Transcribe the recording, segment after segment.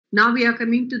Now we are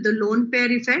coming to the lone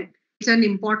pair effect. It's an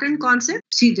important concept.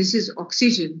 See, this is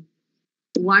oxygen.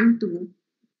 1, 2,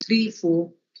 3,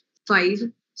 4, 5,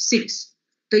 6.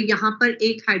 तो यहाँ पर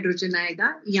एक hydrogen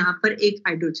आएगा, यहाँ पर एक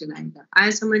हाइड्रोजन आएगा.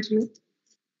 आया समझ में?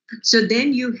 So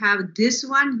then you have this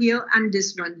one here and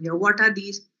this one here. What are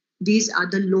these? These are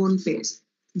the lone pairs.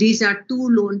 These are two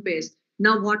lone pairs.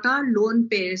 Now what are lone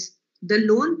pairs? The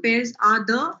lone pairs are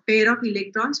the pair of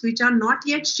electrons which are not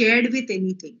yet shared with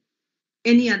anything,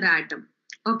 any other atom.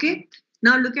 Okay.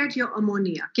 Now look at your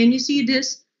ammonia. Can you see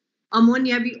this?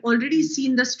 Ammonia, we already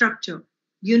seen the structure.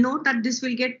 You know that this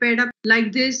will get paired up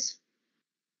like this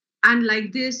and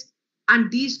like this,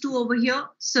 and these two over here,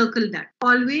 circle that.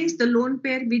 Always the lone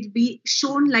pair will be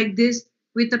shown like this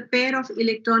with a pair of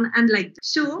electron and like this.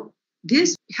 So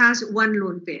this has one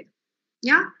lone pair.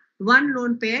 Yeah, one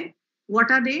lone pair.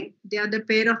 What are they? They are the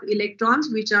pair of electrons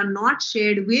which are not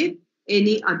shared with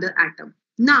any other atom.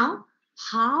 Now,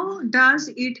 how does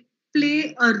it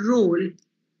play a role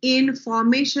in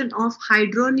formation of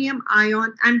hydronium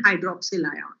ion and hydroxyl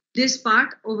ion? This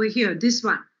part over here, this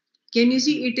one. Can you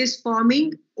see it is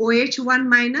forming OH1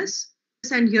 minus,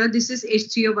 and here this is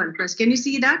H3O1 plus. Can you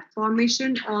see that?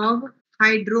 Formation of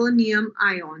hydronium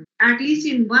ion. At least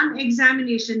in one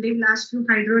examination, they will ask you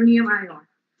hydronium ion.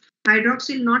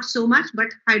 Hydroxyl not so much, but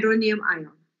hydronium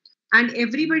ion. And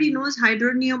everybody knows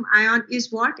hydronium ion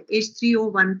is what?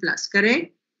 H3O1 plus,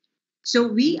 correct? So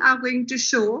we are going to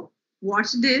show,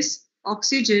 what's this?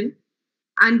 Oxygen.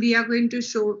 And we are going to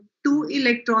show two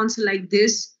electrons like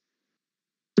this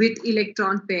with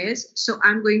electron pairs. So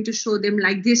I'm going to show them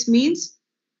like this, means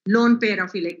lone pair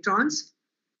of electrons.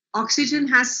 Oxygen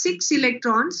has 6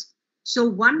 electrons. So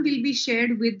one will be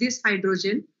shared with this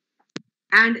hydrogen.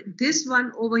 And this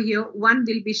one over here, one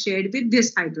will be shared with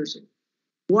this hydrogen.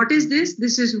 What is this?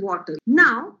 This is water.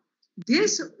 Now,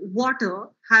 this water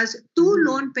has 2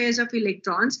 lone pairs of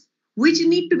electrons which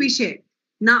need to be shared.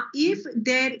 Now, if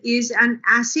there is an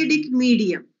acidic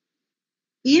medium,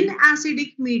 in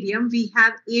acidic medium, we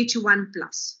have H1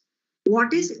 plus.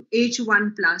 What is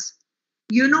H1 plus?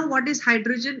 You know what is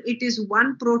hydrogen? It is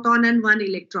 1 proton and 1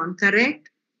 electron, correct?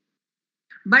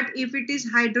 But if it is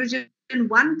hydrogen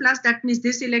 1 plus, that means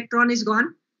this electron is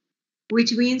gone,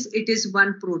 which means it is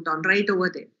 1 proton right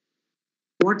over there.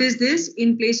 What is this?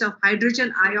 In place of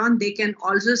hydrogen ion, they can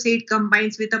also say it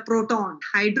combines with a proton.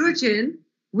 Hydrogen,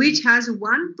 which has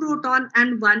 1 proton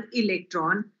and 1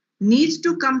 electron, needs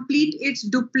to complete its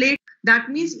duplet. That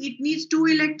means it needs 2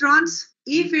 electrons.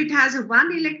 If it has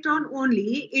 1 electron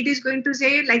only, it is going to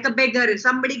say like a beggar,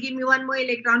 somebody give me 1 more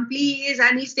electron, please.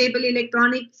 Any stable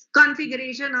electronic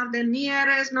configuration of the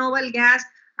nearest noble gas.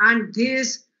 And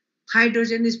this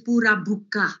hydrogen is pura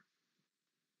bhukka.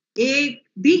 एक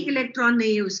भी electron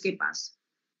नहीं है उसके पास.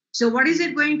 So what is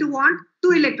it going to want?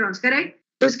 2 electrons, correct?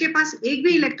 उसके पास एक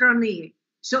भी electron नहीं है.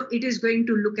 So it is going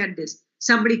to look at this.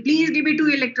 Somebody please give me 2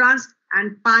 electrons.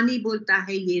 And पानी बोलता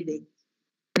है ये दे,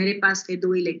 मेरे पास है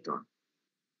 2 electrons.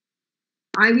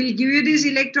 I will give you these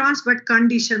electrons, but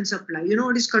condition supply. You know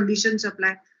what is condition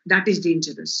supply? That is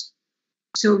dangerous.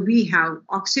 So we have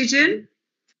oxygen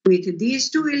with these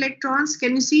 2 electrons.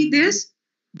 Can you see this?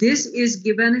 This is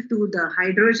given to the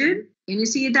hydrogen. Can you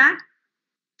see that?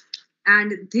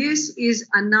 And this is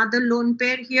another lone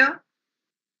pair here.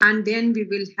 And then we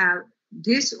will have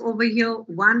this over here,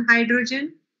 1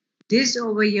 hydrogen. This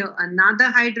over here, another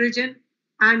hydrogen.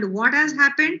 And what has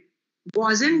happened?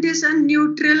 Wasn't this a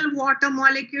neutral water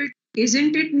molecule?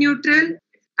 Isn't it neutral?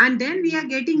 And then we are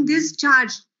getting this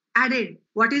charge added.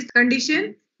 What is the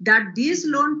condition? That this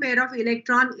lone pair of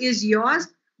electron is yours,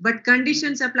 but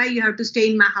condition supply, you have to stay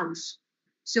in my house.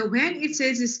 So when it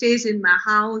says it stays in my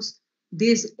house,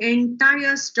 this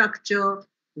entire structure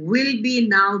will be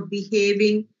now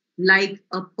behaving like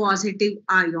a positive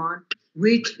ion,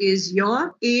 which is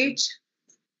your H,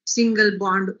 single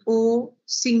bond O,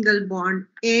 single bond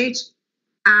H,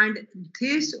 and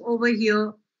this over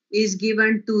here is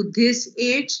given to this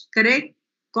H, correct?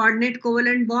 Coordinate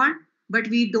covalent bond, but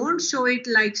we don't show it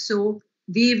like so.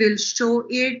 We will show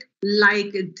it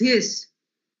like this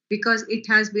because it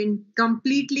has been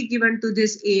completely given to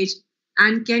this H.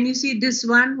 And can you see this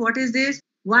one? What is this?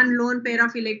 1 lone pair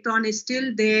of electron is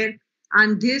still there.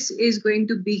 And this is going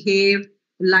to behave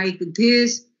like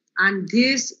this. And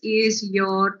this is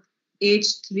your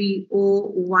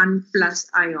H3O1 plus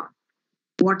ion.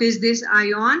 What is this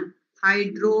ion?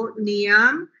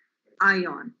 Hydronium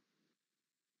ion.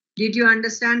 Did you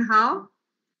understand how?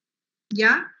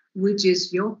 Yeah, which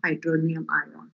is your hydronium ion.